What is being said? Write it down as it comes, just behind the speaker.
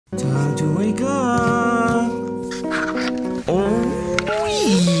Time to wake up. Oh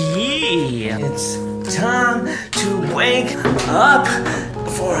yeah. It's time to wake up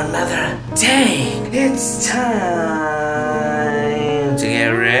for another day. It's time to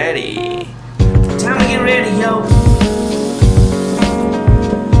get ready. Time to get ready, yo.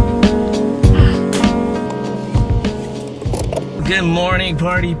 Good morning,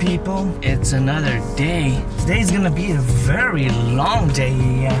 party people. It's another day. Today's gonna be a very long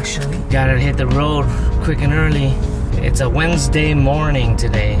day, actually. Gotta hit the road quick and early. It's a Wednesday morning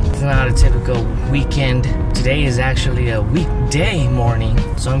today. It's not a typical weekend. Today is actually a weekday morning.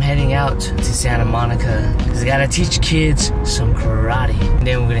 So I'm heading out to Santa Monica because I gotta teach kids some karate. And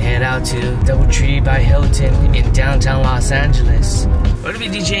then we're gonna head out to DoubleTree by Hilton in downtown Los Angeles. We're gonna be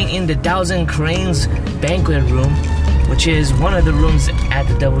DJing in the Thousand Cranes banquet room, which is one of the rooms at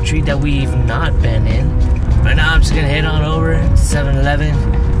the DoubleTree that we've not been in. Right now, I'm just gonna head on over to 7-Eleven,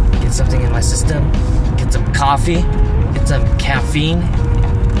 get something in my system, get some coffee, get some caffeine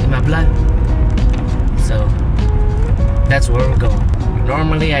in my blood. So, that's where we're going.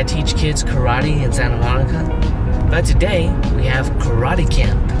 Normally, I teach kids karate in Santa Monica, but today, we have karate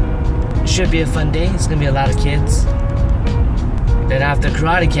camp. It should be a fun day. It's gonna be a lot of kids. Then after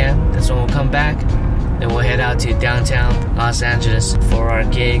karate camp, that's when we'll come back. Then we'll head out to downtown Los Angeles for our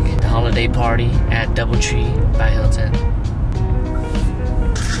gig, the holiday party at DoubleTree by Hilton.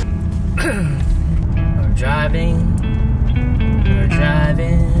 We're driving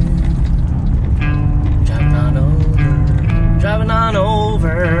on over, driving on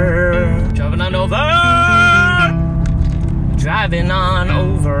over, driving on over, driving on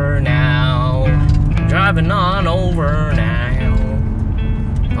over now, driving on over now.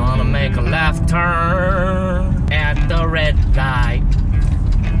 Gonna make a left turn at the red light.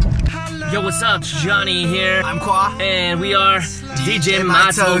 Yo, what's up? It's Johnny here. I'm Qua. And we are DJ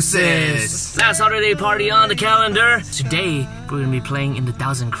Mitosis. Last holiday party on the calendar. Today, we're gonna be playing in the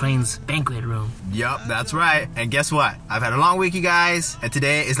Thousand Cranes banquet room. Yup, that's right. And guess what? I've had a long week, you guys. And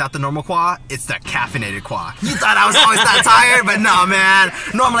today is not the normal Qua, it's the caffeinated Qua. You thought I was always that tired, but no, man.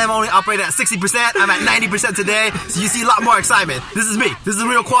 Normally I'm only operating at 60%. I'm at 90% today. So you see a lot more excitement. This is me. This is the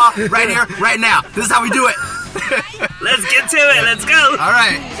real Qua right here, right now. This is how we do it. Let's get to it. Let's go. All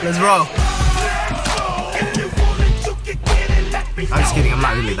right, let's roll. I'm just kidding. I'm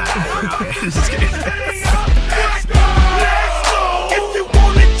not really that. Okay, just kidding.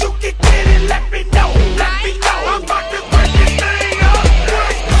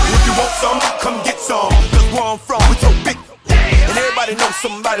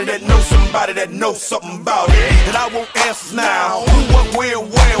 Somebody that knows somebody that knows something about it. And I won't answer now. Who, what, where,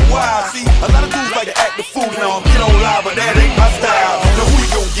 why? See, a lot of dudes like to act the fool now. Get on live, but that ain't my style. Now who he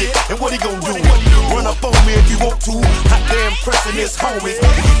gon' get and what he gon' do? Run up on me if you want to. Hot damn pressing his homies.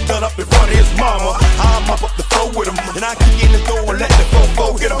 He's done up in front of his mama. I'm up the floor with him. And I kick in the door and let the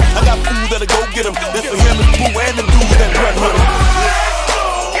fofo get him. I got food that'll go get him. That's for him and Boo and them dudes that run with him.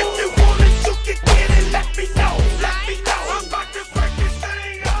 If you want it, you can get it. Let me know. Let me know. I'm about to break this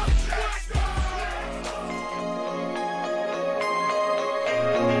thing up.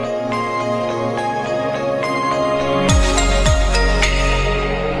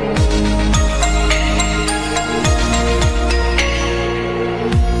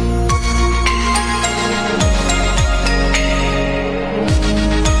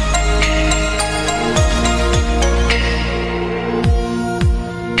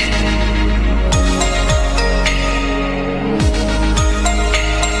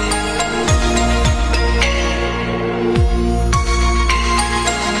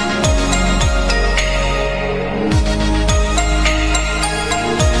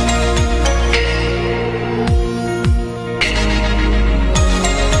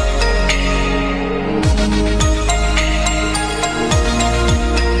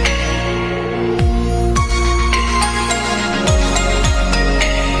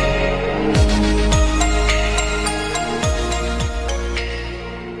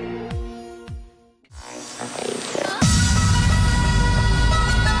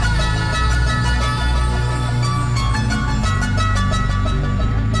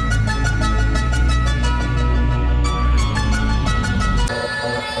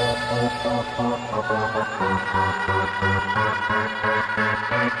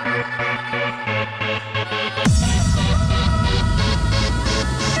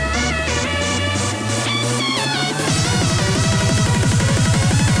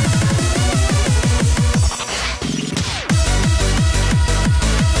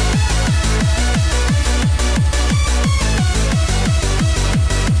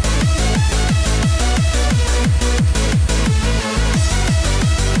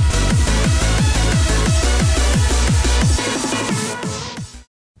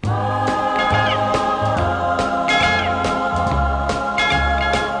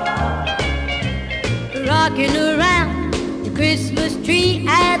 tree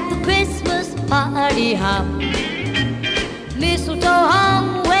at the Christmas party hop. Mistletoe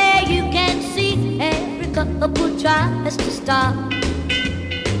hung where you can see every couple tries to stop.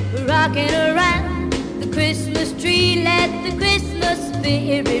 Rocking around the Christmas tree, let the Christmas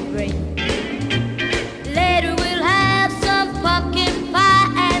spirit ring. Later we'll have some pumpkin pie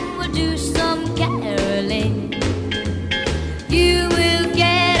and we'll do some caroling. You will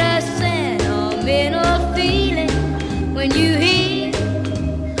get a sentimental feeling when you hear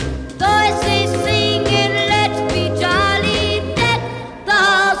voices singing, let's be jolly, deck the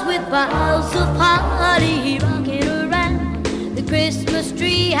halls with boughs of holly. Rocking around the Christmas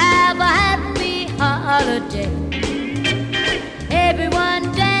tree, have a happy holiday. Everyone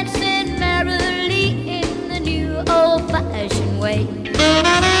dancing merrily in the new old-fashioned way.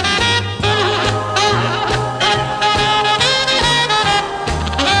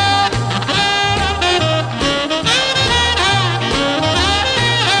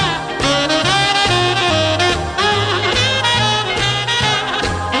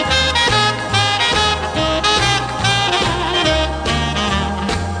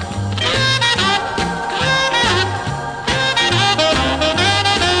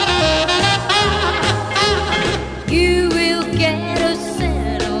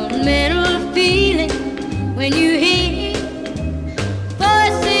 When you hear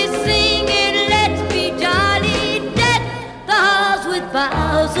voices singing, let's be jolly, deck the halls with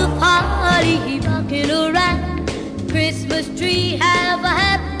boughs of holly. Rocking around the Christmas tree, have a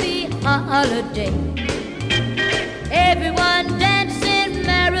happy holiday. Everyone dancing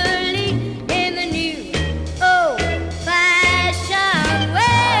merrily in the new old-fashioned way.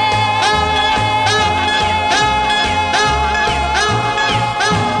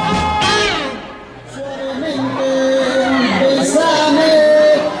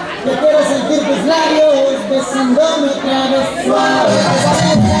 Yo quiero sentir tus labios besándome otra vez suave,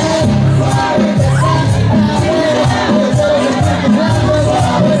 suave,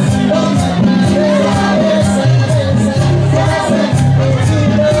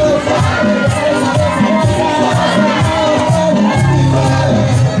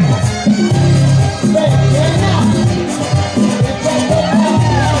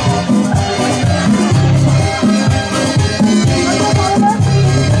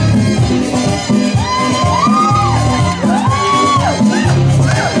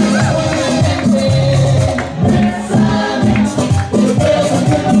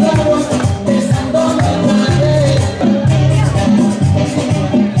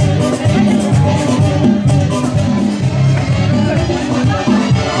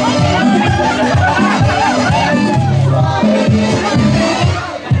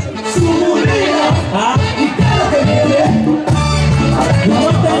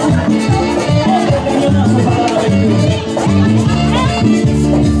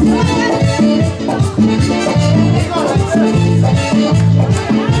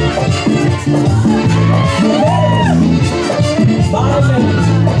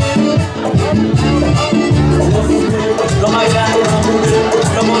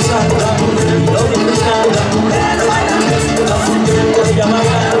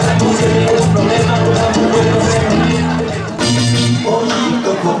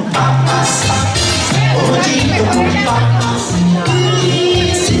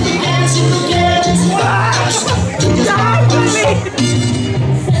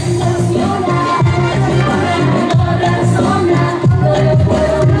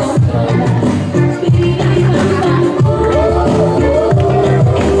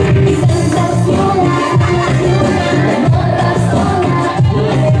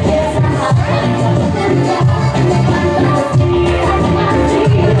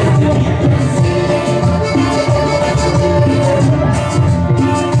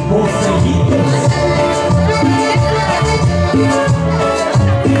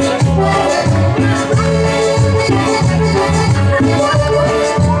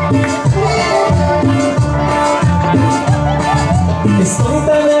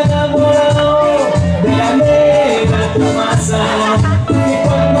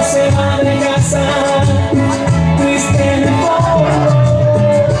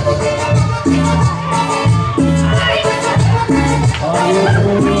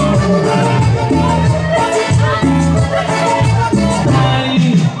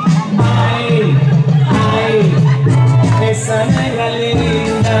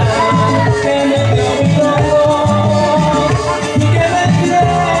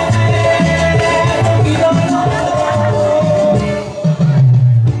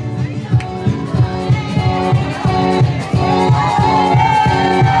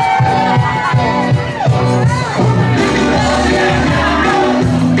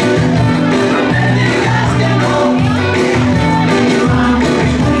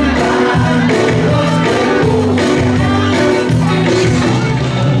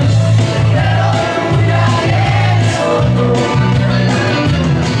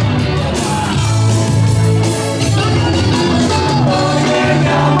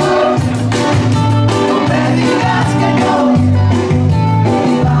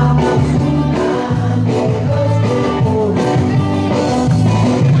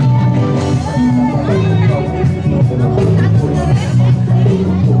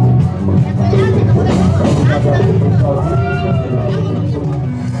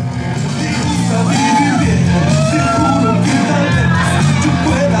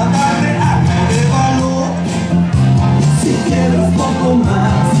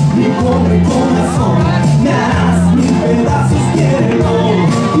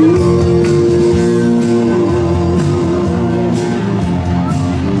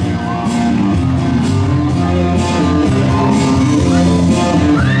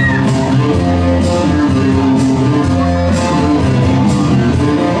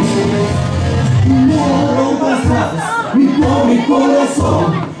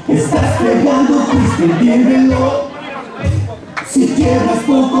 corazón. Estás pegando triste, entiéndelo. Si quieres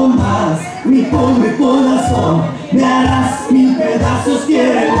poco más, mi pobre corazón, me harás mil pedazos,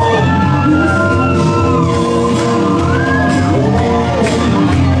 quiero.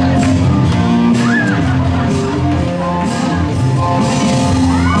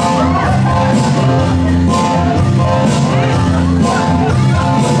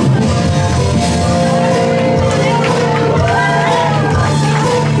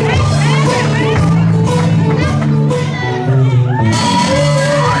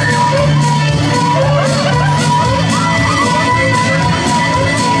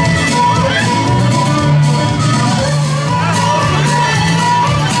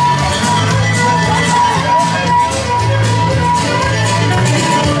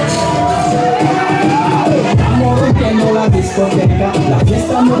 La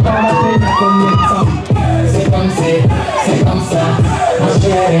fiesta no para, apenas comienza. C'est comme ça, ma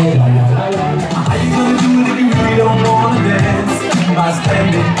chérie. How you gonna do it if you really don't wanna dance? By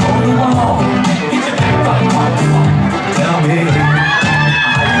standing on the wall, get your back up, tell me.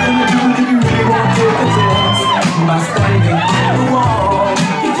 How you gonna do it if you really want to take a chance? By standing on the wall,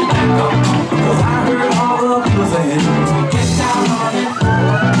 get your back up. 'Cause I heard all the people saying, get down on it.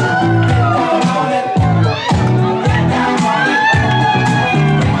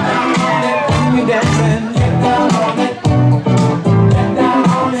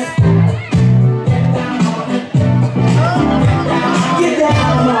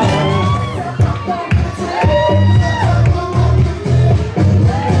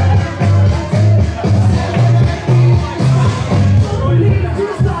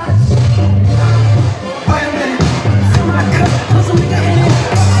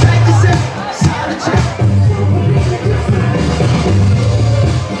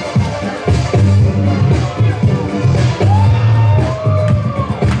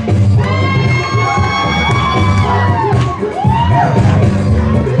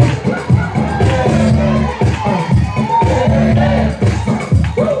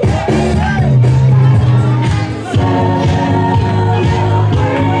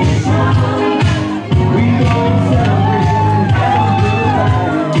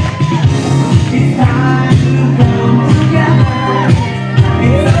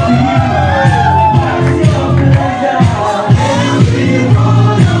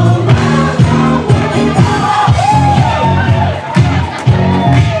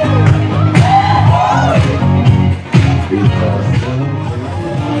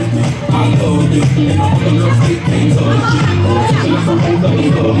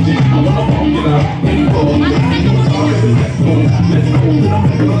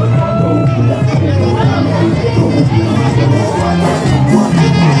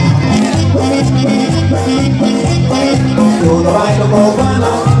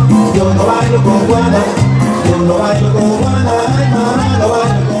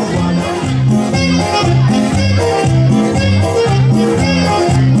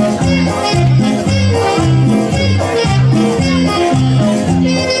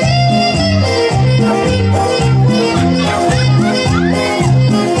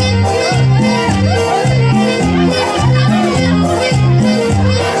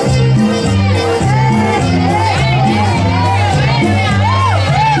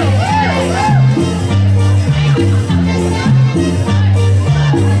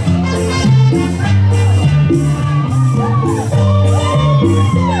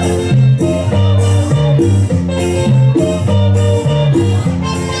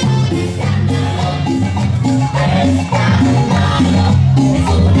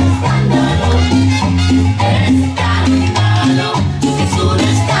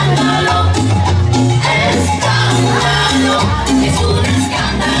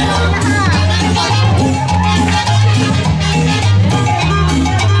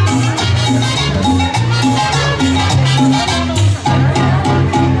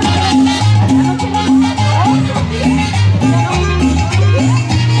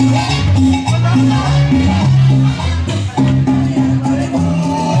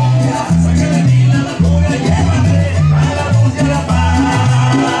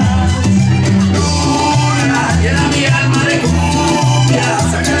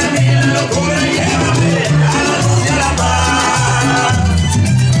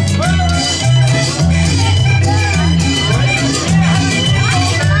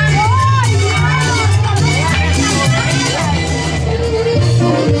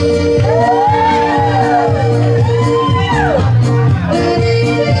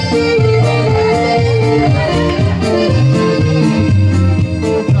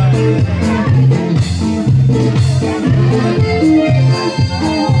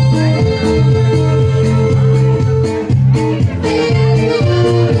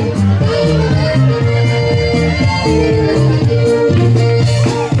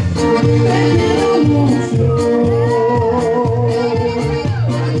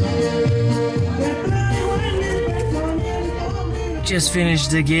 Just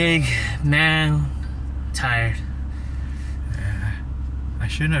finished the gig, man. Tired. I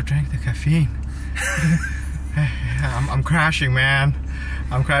shouldn't have drank the caffeine. I'm crashing, man.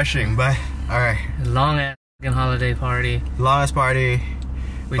 I'm crashing, but alright. Long ass holiday party. Longest party.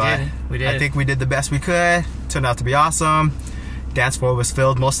 We did it. We did I think we did the best we could. Turned out to be awesome. Dance floor was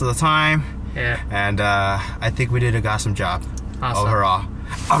filled most of the time. Yeah. And I think we did a awesome job. Awesome. Overall.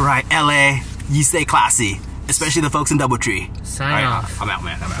 Alright, LA, you stay classy. Especially the folks in DoubleTree. Sign off. I'm out,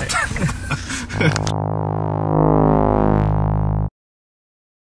 man. I'm out.